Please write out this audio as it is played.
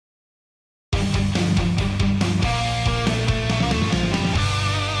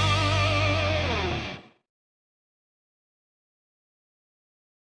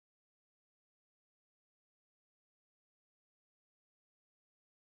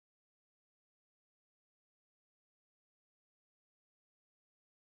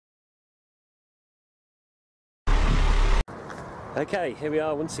Okay, here we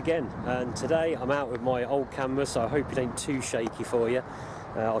are once again, and today I'm out with my old camera, so I hope it ain't too shaky for you.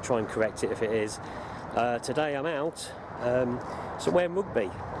 I'll try and correct it if it is. Today I'm out somewhere in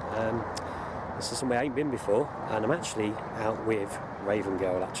Rugby. This is somewhere I ain't been before, and I'm actually out with Raven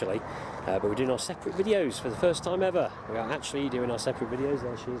Girl actually, but we're doing our separate videos for the first time ever. We are actually doing our separate videos.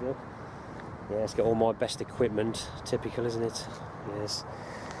 There she is, look. Yeah, it's got all my best equipment, typical isn't it? Yes.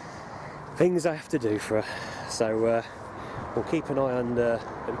 Things I have to do for her, so we'll keep an eye on, hope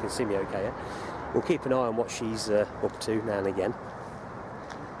you can see me okay, yeah? We'll keep an eye on what she's up to now and again.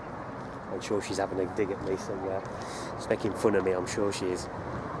 I'm sure she's having a dig at me somewhere. She's making fun of me, I'm sure she is.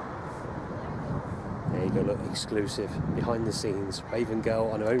 There you go, look, exclusive, behind the scenes, Raven Girl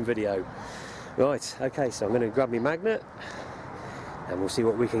on her own video. Right, okay, so I'm going to grab my magnet and we'll see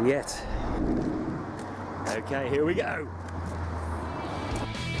what we can get. Okay, here we go.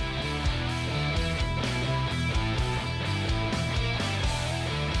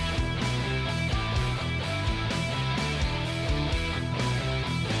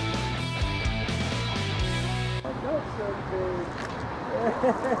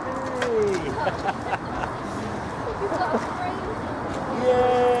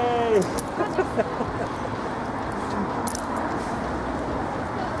 Yay!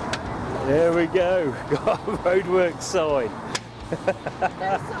 There we go. Got a roadwork sign.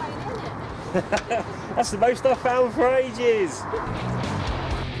 That's the most I've found for ages.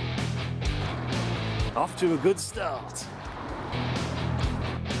 Off to a good start.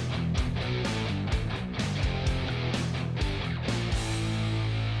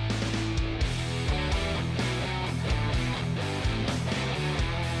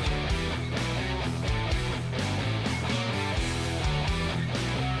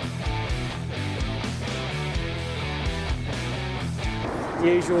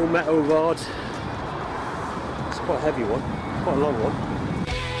 Usual metal rod. It's quite a heavy one, quite a long one.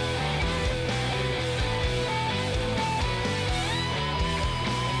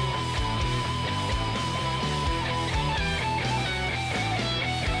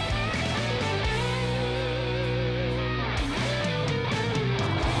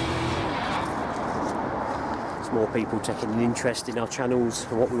 There's more people taking an interest in our channels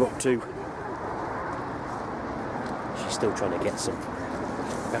and what we're up to. She's still trying to get some.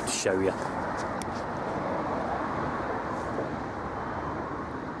 I have to show you.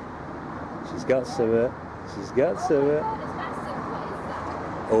 She's got some. She's got some.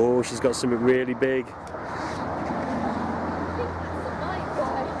 Oh, she's got something really big.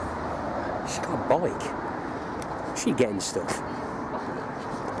 She's got a bike. She's getting stuff.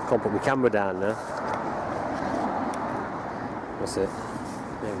 Can't put my camera down now. That's it.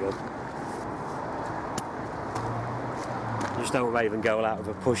 There we go. Just don't Raven Girl out of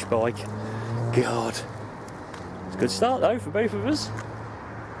a push bike. God. It's a good start though for both of us. Oh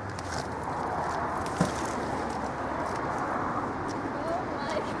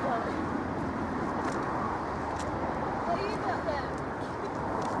my God. What have you got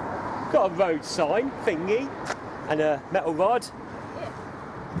there? Got a road sign thingy and a metal rod. Yeah.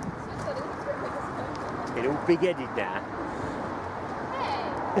 It's all big headed now.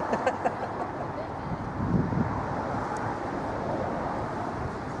 Hey.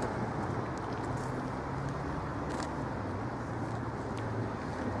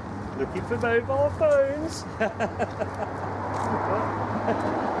 Looking for mobile phones.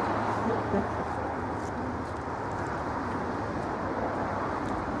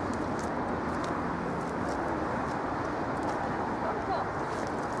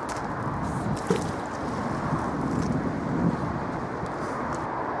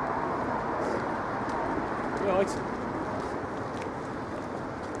 Right.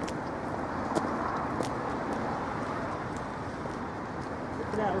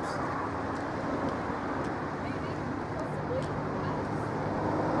 What else?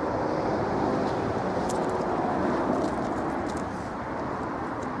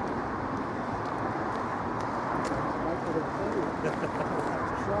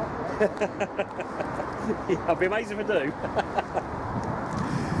 Yeah, I'd be amazed if I do.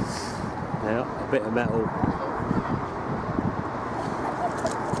 Now, a bit of metal.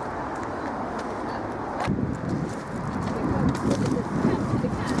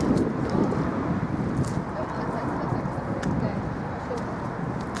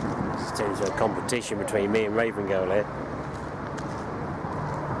 This turns into a competition between me and Raven Girl here.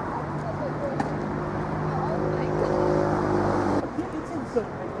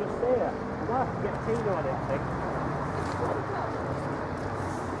 Something just there. I have to get a keen on it, I think.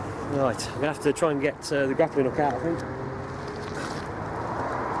 Right, I'm going to have to try and get the grappling hook out, I think.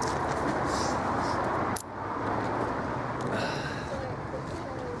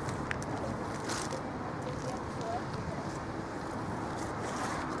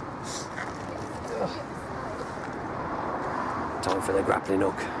 go for the grappling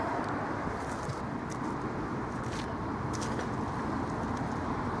hook.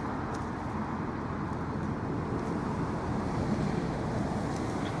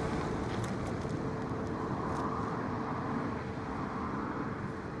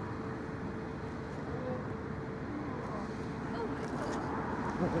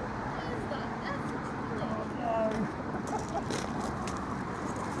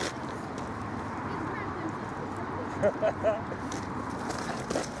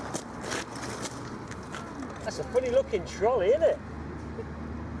 That's a funny looking trolley, isn't it?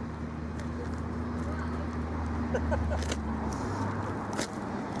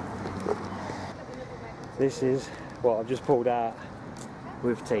 This is what I've just pulled out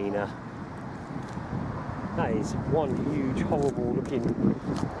with Tina. That is one huge horrible looking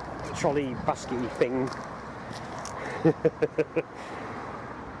trolley baskety thing.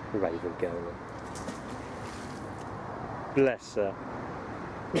 Raven girl. Bless her.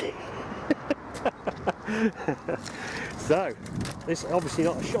 So, this is obviously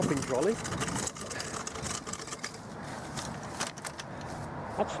not a shopping trolley.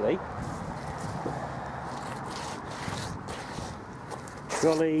 Actually,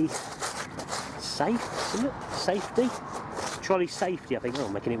 trolley safe, isn't it? Safety? Trolley safety, I think. Oh,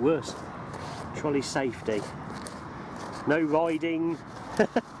 I'm making it worse. Trolley safety. No riding.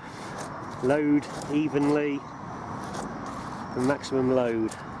 Load evenly. The maximum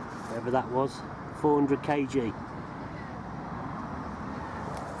load, whatever that was, 400 kg.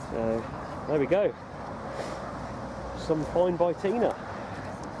 So, there we go. Some find by Tina.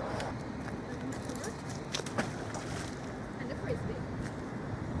 And a frisbee.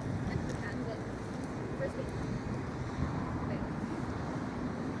 And the candle. Frisbee.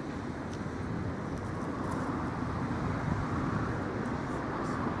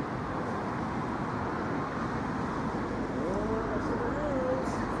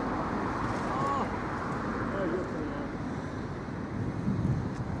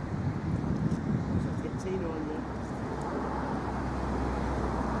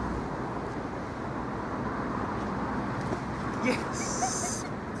 Yes!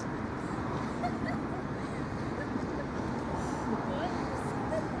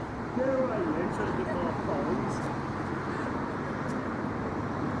 Get away, you trying to get more phones.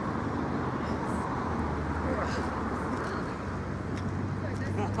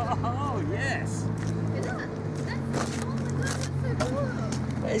 Oh, yes! Is that? That's, oh my god, that's so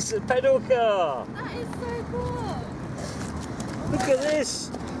cool! It's a pedal car! That is so cool! Look at this!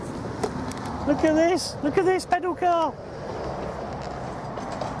 Look at this! Look at this pedal car!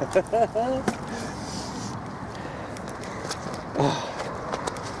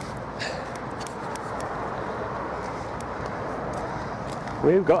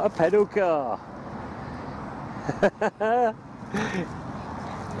 We've got a pedal car.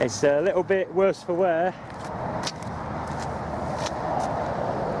 It's a little bit worse for wear.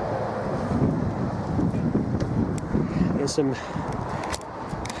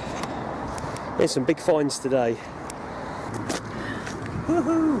 There's some big finds today.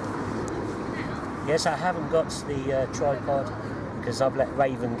 Woohoo! Yes, I haven't got the tripod because I've let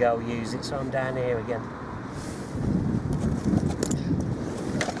Raven girl use it, so I'm down here again.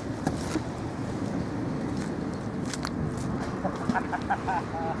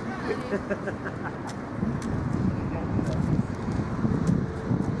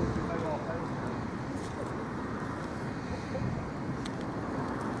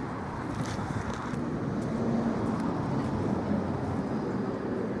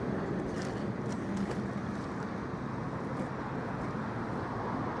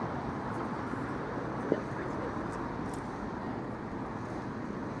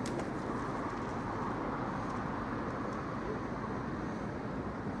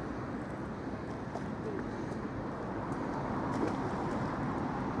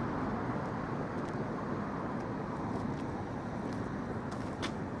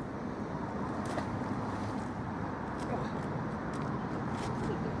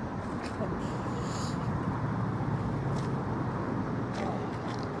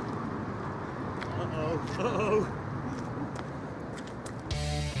 Uh-oh.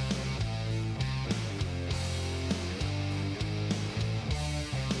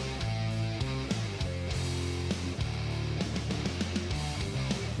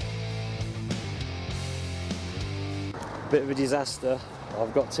 Bit of a disaster.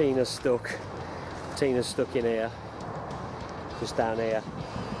 I've got Tina stuck. Tina's stuck in here, just down here.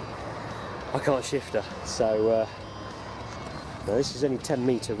 I can't shift her, so now this is only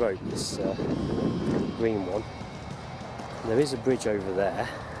 10-metre rope, this green one. There is a bridge over there.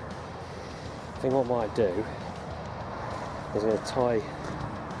 I think what I might do is I'm going to tie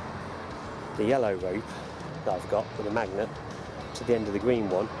the yellow rope that I've got with a magnet to the end of the green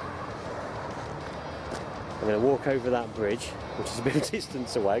one. I'm going to walk over that bridge, which is a bit of a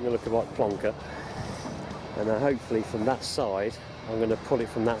distance away. I'm going to look like plonker, and then hopefully from that side I'm going to pull it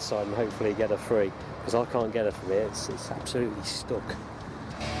from that side and hopefully get her free, because I can't get her from here. It's absolutely stuck.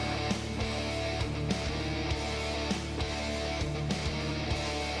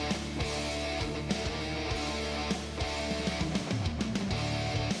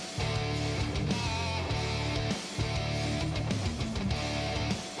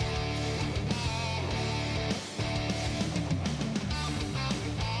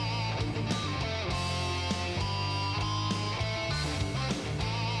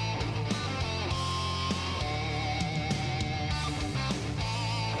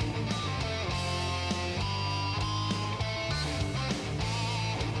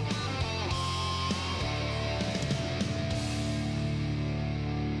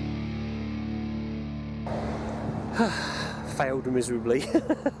 Failed miserably.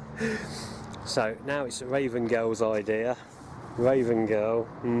 So now it's Raven Girl's idea. Raven Girl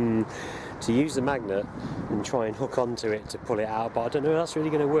to use the magnet and try and hook onto it to pull it out, but I don't know if that's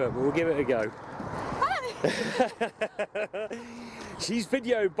really going to work, but we'll give it a go. She's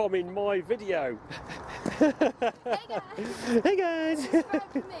video bombing my video. Hey guys! Hey guys!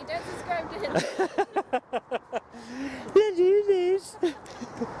 Subscribe to me, don't subscribe to him. Let's do this!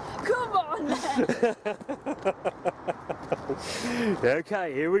 Come on then!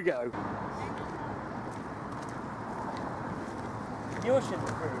 Okay, here we go. You shouldn't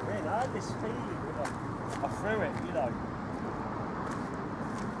have threw it in. I had this feeling when I threw it, you know.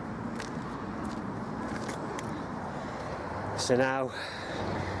 So now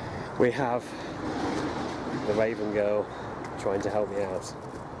we have the Raven Girl trying to help me out.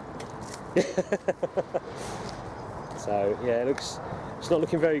 So yeah, it's not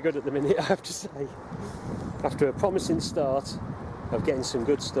looking very good at the minute, I have to say. After a promising start of getting some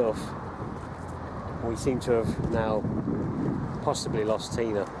good stuff, we seem to have now possibly lost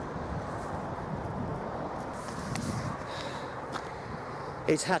Tina.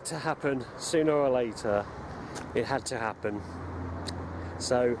 It had to happen sooner or later. It had to happen.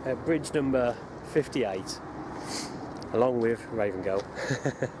 So at bridge number 58, along with Raven Girl,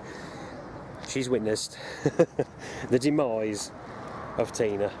 she's witnessed the demise of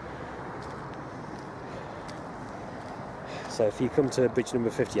Tina. So if you come to bridge number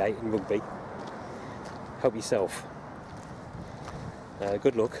 58 in Rugby, help yourself.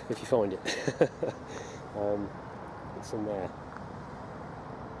 Good luck if you find it. It's in there.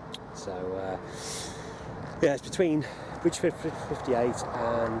 So yeah, it's between bridge 58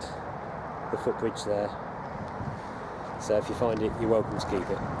 and the footbridge there. So if you find it, you're welcome to keep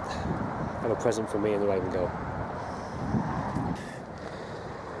it. Have a present from me and the Raven Girl.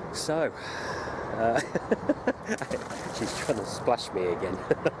 So, she's trying to splash me again.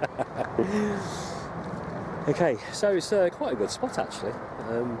 Okay, so it's quite a good spot actually.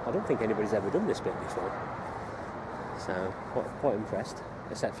 I don't think anybody's ever done this bit before. So, quite impressed,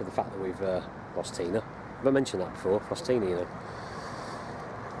 except for the fact that we've lost Tina. Have I mentioned that before? Lost Tina, you know.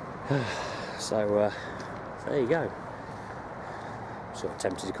 So, there you go. I'm sort of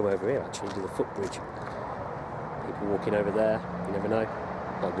tempted to come over here actually, to the footbridge. People walking over there, you never know.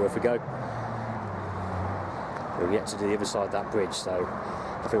 Might be worth a go. We'll get to do the other side of that bridge, so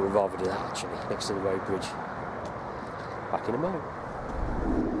I think we'd rather do that actually, next to the road bridge. Back in a moment.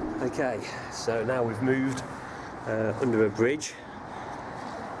 Okay, so now we've moved under a bridge,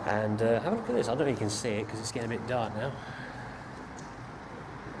 and have a look at this. I don't know if you can see it because it's getting a bit dark now.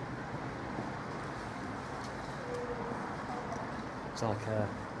 It's like a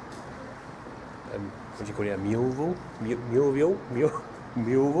what do you call it? A mural?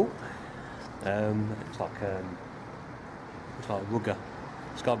 Mural. It's like rugger.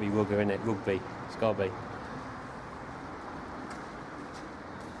 It's got to be rugger, isn't it? Rugby. It's got to be.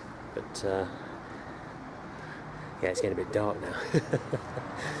 But yeah, it's getting a bit dark now.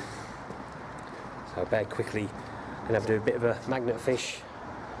 So I better quickly and have to do a bit of a magnet fish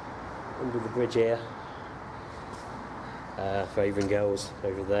under the bridge here. Raven Girl's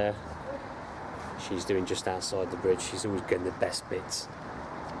over there. She's doing just outside the bridge. She's always getting the best bits.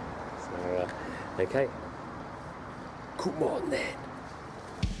 So, okay. Come on then.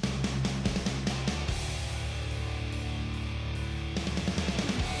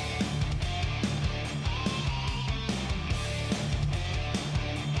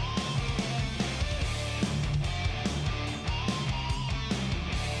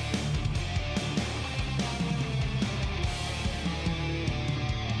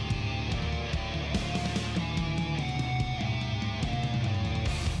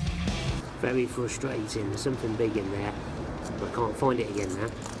 Very frustrating. There's something big in there, but I can't find it again now.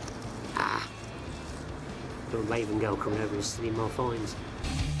 Ah! Little Raven girl coming over and stealing my finds.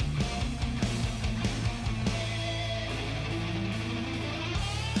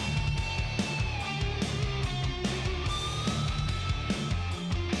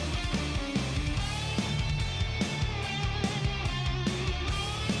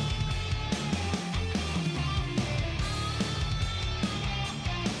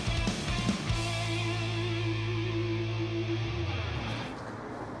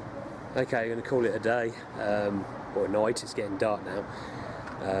 Okay, I'm going to call it a day, or a night. It's getting dark now.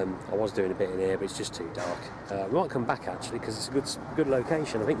 I was doing a bit in here, but it's just too dark. I might come back actually, because it's a good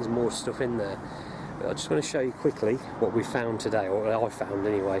location. I think there's more stuff in there. But I just want to show you quickly what we found today, or what I found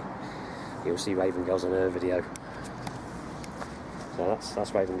anyway. You'll see Raven Girls on her video. So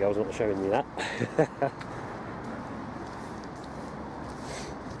that's Raven Girls, not showing you that.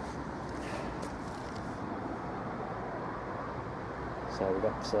 So we've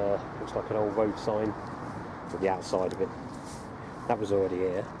got, looks like an old road sign with the outside of it. That was already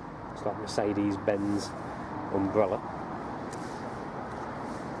here. It's like Mercedes-Benz umbrella.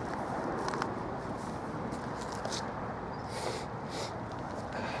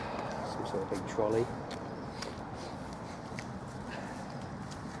 Some sort of big trolley.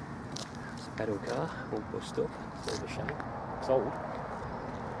 It's a pedal car, all bust up. It's a bit of a shame. It's old.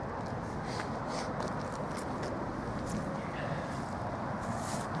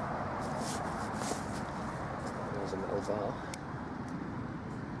 Bar,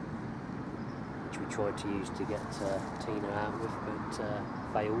 which we tried to use to get Tina out with, but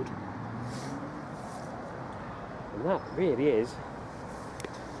failed. And that really is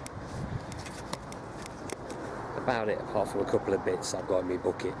about it, apart from a couple of bits I've got in my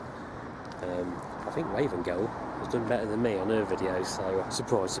bucket. I think Raven Girl has done better than me on her videos, so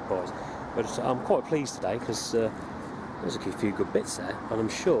surprise, surprise. But I'm quite pleased today because there's a few good bits there, and I'm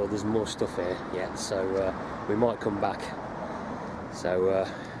sure there's more stuff here yet, so we might come back. So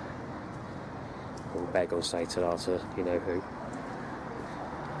we'll beg on say to you know who.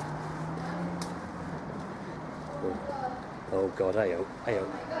 Oh God, Ayo.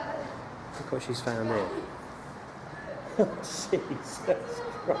 Look what she's found there. Jesus Christ.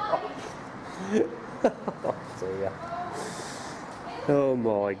 Oh dear. Oh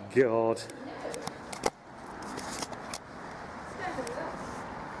my God.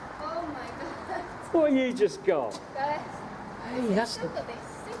 What you just got? Hey,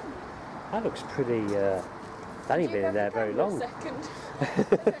 that looks pretty. That ain't been in there very long. I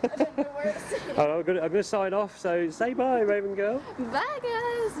don't know where it's Oh, I'm gonna sign off. So say bye, Raven Girl. Bye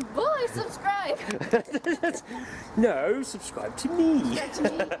guys. Bye. Subscribe. No, subscribe to me. Subscribe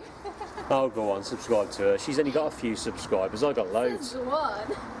to me. Oh, go on, subscribe to her. She's only got a few subscribers. I got loads.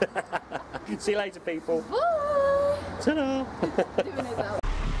 One. See you later, people. Bye. Ta-da. Doing his out.